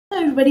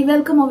everybody,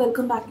 welcome or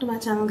welcome back to my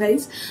channel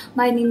guys.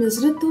 My name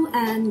is Ritu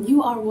and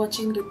you are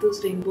watching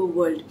Ritu's Rainbow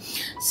World.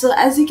 So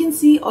as you can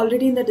see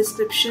already in the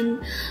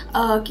description,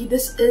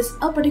 this is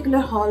a particular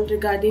haul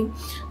regarding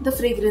the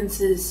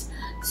fragrances.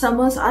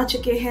 Summers आ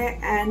चुके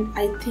हैं and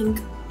I think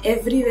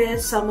everywhere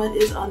summer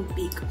is on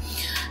peak.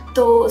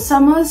 तो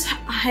summers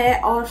है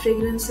और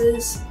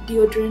fragrances,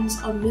 deodorants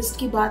और mist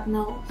की बात ना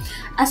हो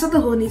ऐसा तो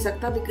हो नहीं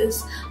सकता,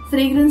 बिकॉज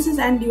फ्रेगरेंसेस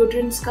एंड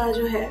डिओड्रेंट्स का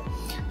जो है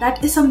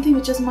that is something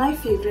which is my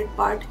favourite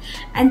part.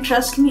 And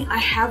trust me,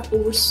 I have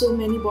over so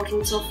many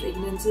bottles of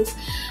fragrances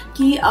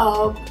कि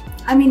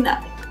आई मीन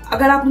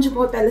अगर आप मुझे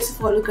बहुत पहले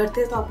से फॉलो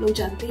करते हैं तो आप लोग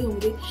जानते ही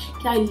होंगे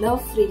कि I love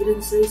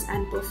fragrances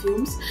and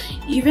perfumes.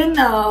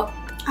 Even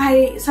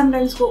I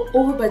sometimes go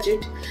over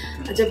budget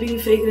जब भी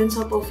fragrance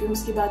और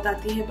perfumes की बात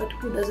आती है, but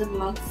who doesn't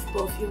love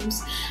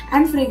perfumes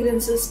and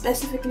fragrances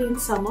specifically in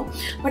summer.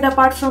 But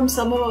apart from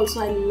summer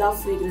also I love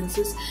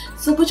fragrances.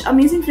 So कुछ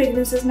amazing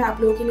fragrances मैं आप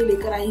लोगों के लिए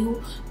लेकर आई हूँ.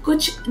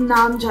 कुछ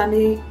नाम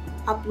जाने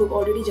आप लोग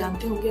ऑलरेडी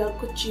जानते होंगे और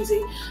कुछ चीज़ें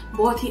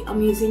बहुत ही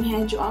अमेजिंग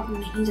हैं जो आप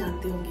नहीं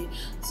जानते होंगे.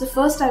 So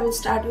first I will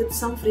start with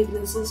some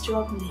fragrances जो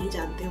आप नहीं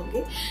जानते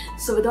होंगे.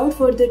 So without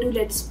further do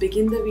let's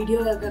begin the video.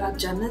 अगर आप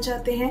जानना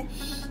चाहते हैं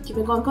कि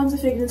मैं कौन कौन से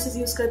फ्रेगरेंसेस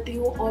यूज़ करती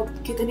हूँ और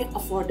कितने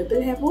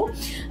अफोर्डेबल है वो,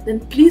 then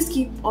please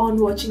keep on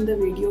watching the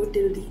video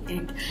till the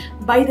end.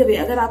 By the way,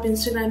 अगर आप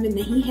इंस्टाग्राम में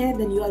नहीं हैं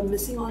then you are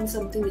missing on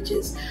something which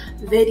is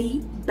very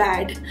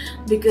bad,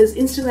 because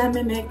Instagram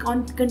में मैं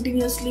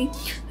कंटिन्यूसली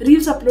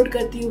रील्स अपलोड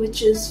करती हूँ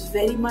which is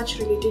very much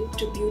related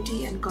to beauty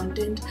and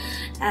content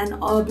and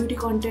beauty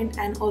content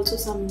and also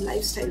some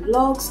lifestyle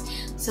vlogs,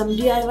 some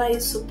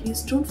DIYs, so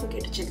please don't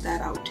forget to check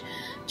that out.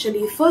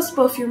 चलिए first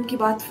perfume की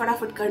बात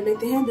फटाफट कर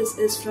लेते हैं. This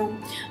is from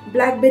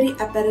blackberry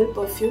apparel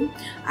perfume.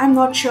 I am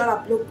not sure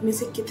आप लोग में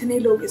से कितने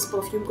लोग इस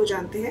परफ्यूम को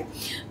जानते हैं,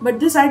 but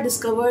this I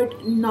discovered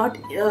not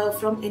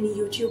from any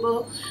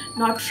YouTuber,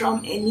 not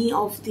from any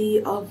of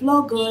the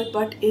vlogger,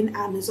 but in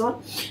Amazon.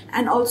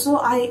 And also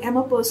I am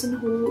a person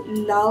who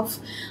love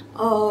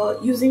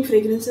using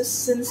fragrances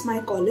since my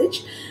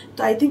college.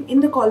 So I think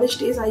in the college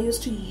days I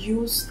used to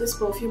use this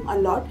perfume a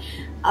lot.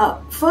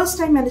 First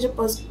time मैंने जब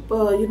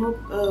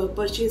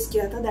purchase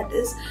किया था that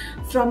is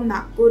from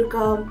Nagpur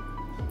का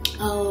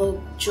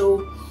जो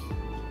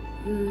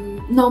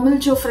normal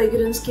जो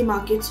fragrance के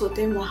markets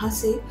होते हैं वहाँ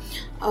से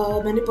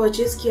मैंने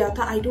परचेज किया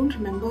था. I don't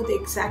remember the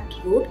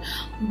exact road,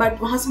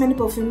 but वहाँ से मैंने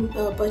परफ्यूम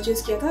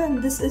परचेज किया था. And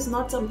this is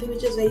not something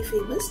which is very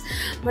famous,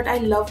 but I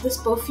love this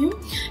perfume.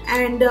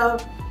 And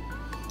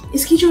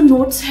इसकी जो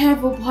नोट्स है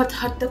वो बहुत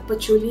हद तक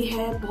पचोली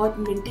है, बहुत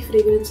मिंटी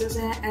फ्रेगरेंसेस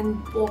है एंड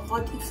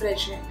बहुत ही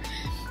फ्रेश है.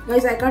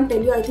 Guys I can't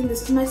tell you, I think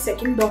this is my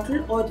second bottle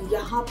और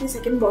यहाँ पे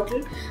second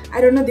bottle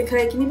I don't know दिख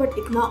रहा है कि नहीं, बट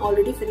इतना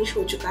ऑलरेडी फिनिश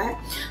हो चुका है.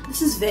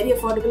 This is very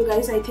affordable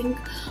guys. I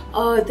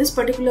think this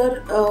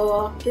particular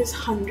is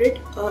 100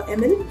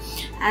 ml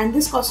and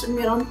this costed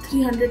me around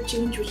 300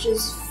 change, which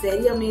is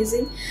very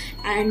amazing.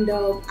 And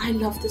I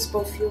love this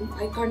perfume.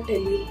 I can't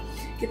tell you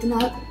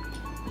कितना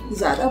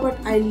ज़्यादा,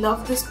 but I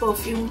love this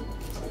perfume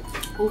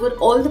over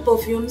all the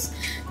perfumes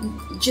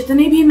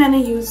जितने भी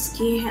मैंने use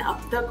किए हैं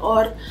अब तक.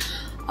 और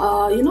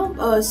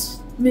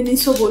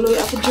मिनिसो बोलो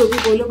या फिर जो भी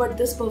बोलो, but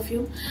this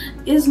perfume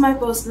is my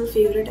personal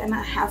favourite and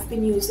I have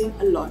been using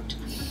a lot.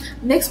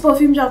 Next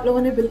perfume जो आप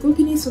लोगों ने बिल्कुल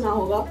भी नहीं सुना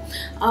होगा,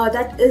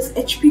 that is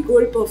HP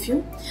gold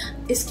perfume.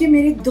 इसके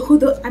मेरे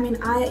दो I mean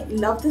I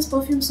love this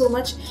perfume so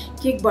much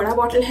कि एक बड़ा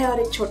बॉटल है और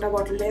एक छोटा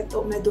बॉटल है,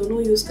 तो मैं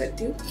दोनों यूज़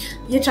करती हूँ.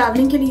 ये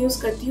ट्रैवलिंग के लिए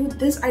यूज़ करती हूँ.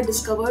 This I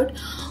discovered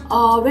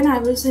when I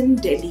was in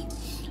Delhi.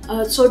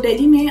 सो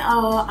दिल्ली में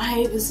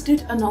I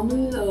visited a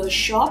normal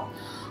shop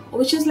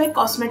which is like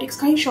cosmetics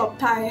का ही शॉप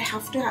था. I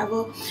have to have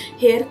a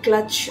hair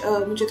clutch,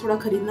 मुझे थोड़ा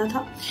ख़रीदना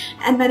था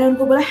एंड मैंने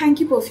उनको बोला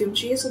हैंकी परफ्यूम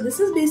चाहिए. So this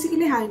is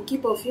basically hanky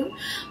perfume,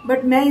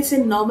 but मैं इसे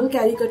नॉर्मल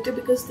कैरी करती हूँ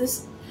because this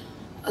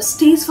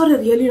stays for a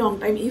really long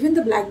time. Even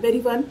the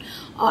blackberry one,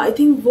 I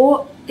think वो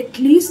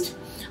एटलीस्ट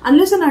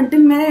unless and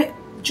until मैं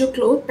जो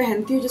क्लोथ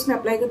पहनती हूँ जिसमें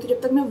अप्लाई करती हूँ,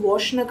 जब तक मैं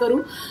वॉश ना करूँ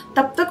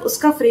तब तक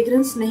उसका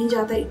फ्रेग्रेंस नहीं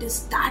जाता. It is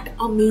that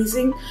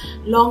amazing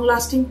long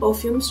lasting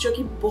perfumes जो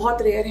कि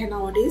बहुत रेयर है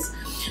नाउअडेज.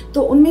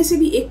 तो उनमें से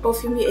भी एक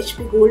परफ्यूम ये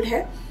HP गोल्ड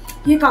है.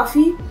 ये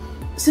काफ़ी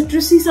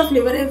सिट्रसी सा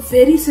फ्लेवर है,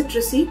 very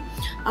सिट्रसी,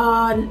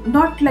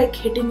 not like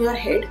hitting your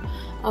head.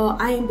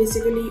 I am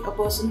basically a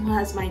person who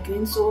has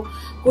migraine, सो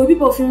कोई भी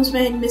परफ्यूम्स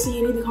मैं इनमें से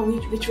ये नहीं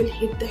दिखाऊंगी which will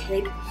hit the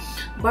head,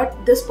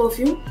 but this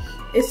perfume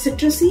is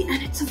सिट्रसी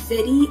and it's a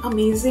very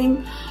amazing.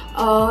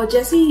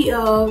 जैसे ही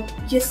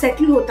ये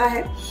सेटल होता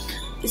है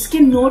इसके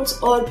नोट्स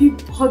और भी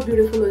बहुत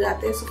ब्यूटीफुल हो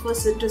जाते हैं. सो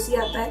फर्स्ट सिट्रसी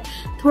आता है,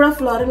 थोड़ा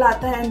फ्लोरल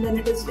आता है and then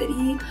it is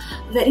very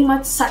very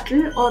much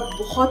subtle और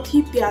बहुत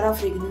ही प्यारा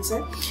फ्रेगरेंस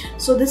है.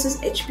 So this is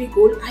HP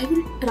gold. I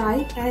will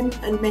try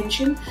and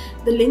mention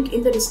the link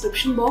in the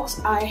description box.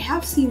 I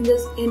have seen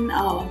this in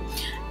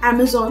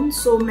Amazon,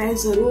 सो मैं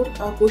ज़रूर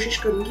कोशिश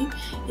करूँगी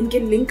इनके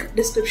link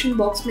description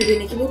box में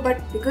देने के लिए, बट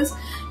बिकॉज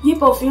ये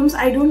perfumes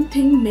I don't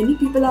think many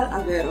people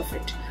are aware of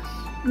it.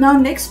 Now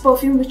next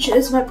perfume which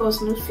is my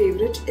personal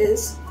favorite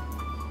is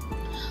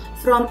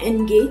from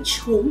Engage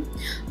Home.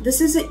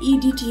 This is a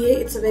EDTA.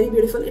 It's a very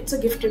beautiful, it's a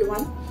gifted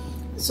one.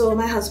 So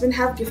my husband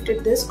have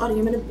gifted this और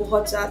ये मैंने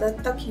बहुत ज़्यादा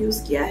तक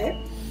use किया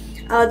है.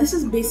 This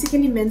is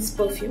basically men's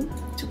perfume,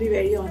 to be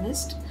very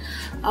honest.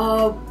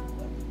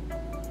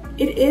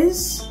 It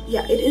is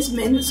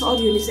men's or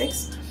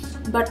unisex,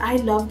 but I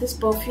love this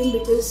perfume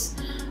because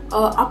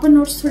upper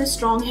notes थोड़े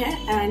strong है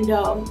and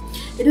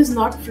it is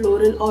not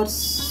floral और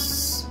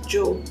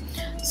जो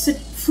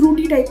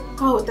fruity type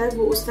का होता है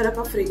वो उस तरह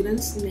का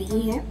fragrance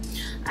नहीं है.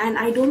 And I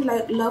don't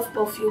love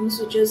perfumes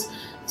which is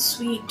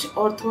sweet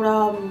और थोड़ा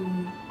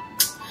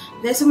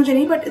वैसे मुझे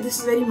नहीं, but this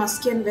is very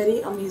musky and very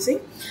amazing.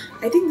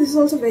 I think this is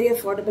also very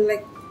affordable,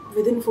 like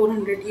within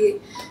 400 ये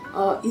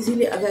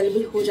easily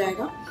available हो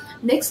जाएगा.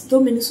 Next दो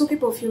Miniso के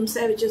perfumes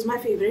है, which is my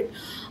favorite.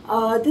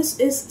 This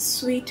is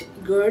Sweet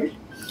Girl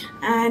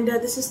and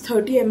this is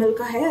 30 ml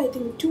का है. I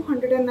think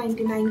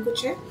 299 कुछ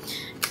है.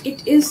 It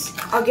is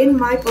again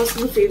my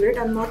personal favorite.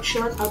 I'm not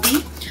sure अभी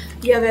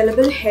ये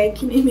available है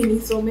कि नहीं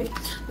Miniso में,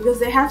 because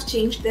they have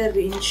changed their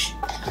range.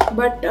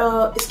 But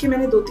इसके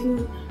मैंने 2-3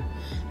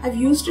 I've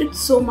used it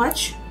so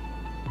much,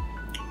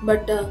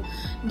 but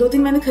 2-3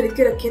 मैंने खरीद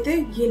के रखे थे.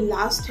 ये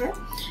last है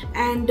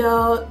and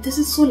this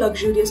is so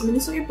luxurious.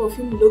 Miniso के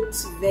perfume looks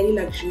very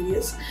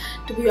luxurious,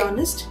 to be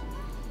honest.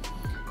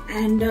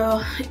 And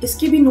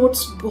इसके भी notes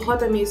बहुत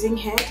amazing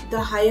है.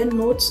 The higher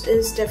notes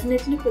is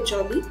definitely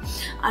patchouli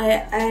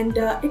and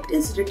it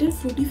is little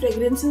fruity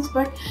fragrances,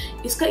 but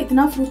इसका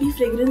इतना fruity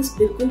fragrance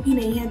बिल्कुल भी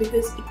नहीं है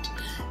because it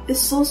is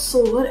so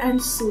sober and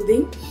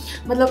soothing.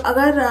 मतलब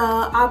अगर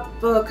आप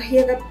कहीं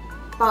अगर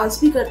पास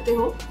भी करते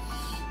हो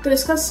तो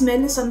इसका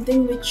smell is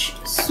something which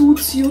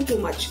suits you too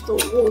much, तो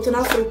वो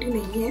उतना फ्रूटी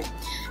नहीं है.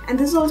 And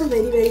this is also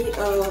very very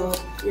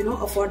you know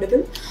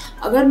affordable.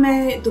 अगर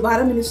मैं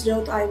दोबारा Miniso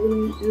जाऊँ तो I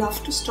will love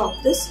to stock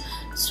this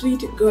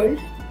sweet girl.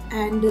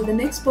 And the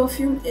next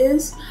perfume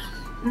is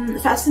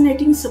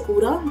fascinating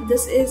सकूरा.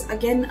 This is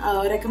again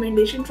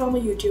recommendation from a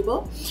YouTuber,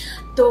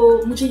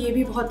 तो मुझे ये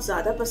भी बहुत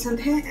ज़्यादा पसंद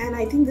है. And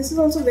I think this is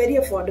also very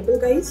affordable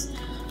guys.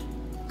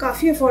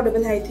 काफ़ी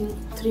अफोर्डेबल है. आई थिंक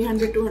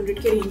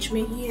 300-200 के रेंज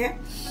में ही है.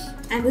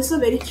 And this is a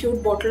very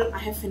cute bottle.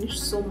 I have finished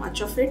so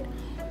much of it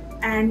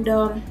and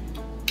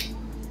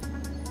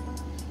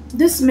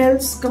this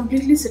smells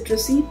completely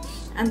सिट्रसी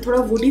and थोड़ा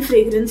woody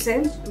fragrance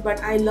है, but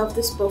I love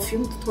this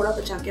perfume. थोड़ा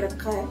बचा के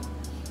रखा है.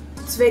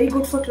 It's very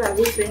good for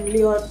travel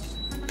friendly और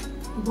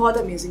बहुत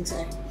amazing सा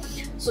है.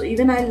 So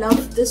even I love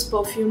this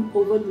perfume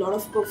over lot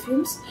of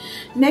perfumes.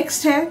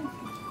 Next है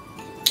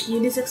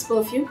unisex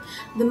perfume,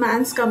 the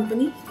mains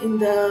company in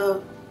the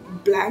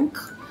blank.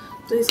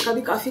 तो इसका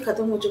भी काफ़ी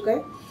ख़त्म हो चुका है.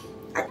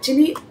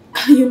 एक्चुअली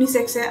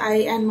यूनिसेक्स है.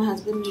 आई एंड माई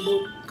हस्बैंड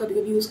लोग कभी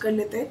कभी यूज़ कर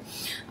लेते हैं.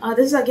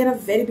 This is again a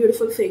very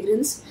beautiful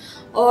fragrance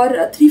और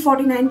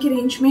 349 के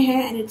रेंज में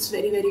है and it's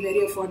very very very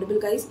affordable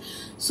guys.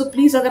 So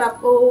please अगर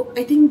आपको,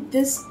 I think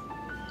this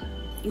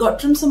got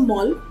from some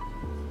mall,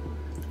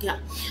 या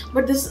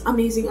but this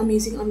amazing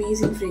amazing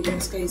amazing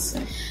fragrance guys.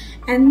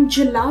 And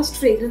जो last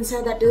fragrance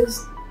है that is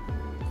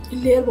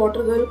layer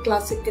water girl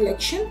classic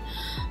collection.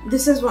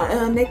 This is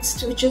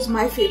next which is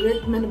my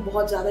favourite. मैंने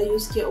बहुत ज़्यादा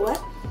use किया हुआ है.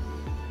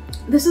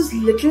 This is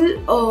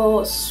little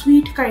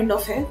sweet kind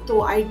of है,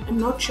 तो आई एम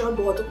नॉट श्योर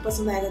बहुतों को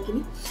पसंद आएगा कि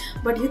नहीं,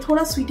 बट ये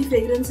थोड़ा स्वीटी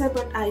फ्रेग्रेंस है.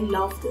 But I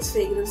love this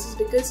fragrance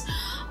because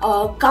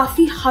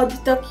काफ़ी हद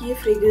तक ये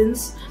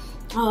फ्रेग्रेंस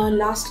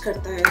लास्ट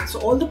करता है. सो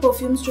ऑल द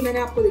परफ्यूम्स जो मैंने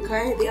आपको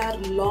दिखाया है they are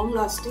long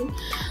lasting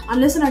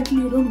unless and until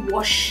you don't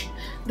wash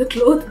the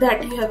cloth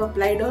that you have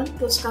applied on.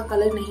 तो उसका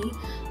कलर नहीं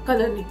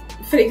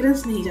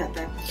फ्रेग्रेंस नहीं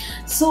जाता है.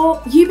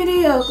 सो ये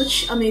मेरे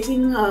कुछ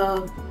अमेजिंग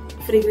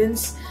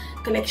फ्रेग्रेंस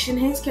कलेक्शन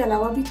है. इसके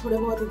अलावा भी थोड़े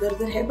बहुत इधर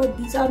उधर है, but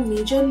these are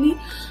majorly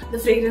the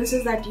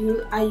fragrances that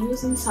I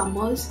use in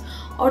summers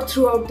और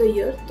थ्रू आउट द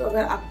ईयर. तो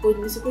अगर आपको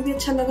इनमें से कोई भी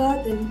अच्छा लगा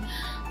then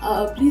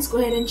please go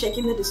ahead and check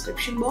in the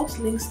description box.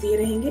 Links दिए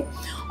रहेंगे.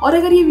 और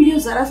अगर ये वीडियो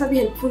ज़रा सा भी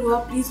हेल्पफुल हुआ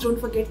please don't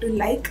forget to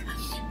like,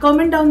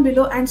 comment down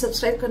below and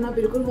subscribe करना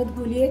बिल्कुल मत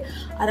भूलिए.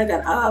 और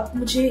अगर आप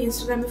मुझे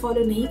इंस्टाग्राम में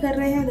फॉलो नहीं कर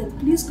रहे हैं then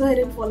please go ahead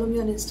and follow me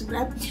on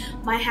Instagram.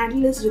 My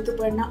handle is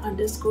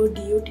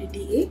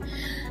rituparna_DOTTA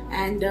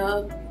and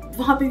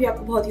वहाँ पे भी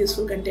आपको बहुत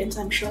useful contents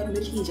I am sure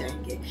मिल ही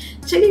जाएंगे.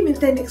 चलिए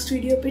मिलते हैं नेक्स्ट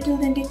वीडियो पे. Till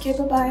then take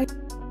care, bye bye.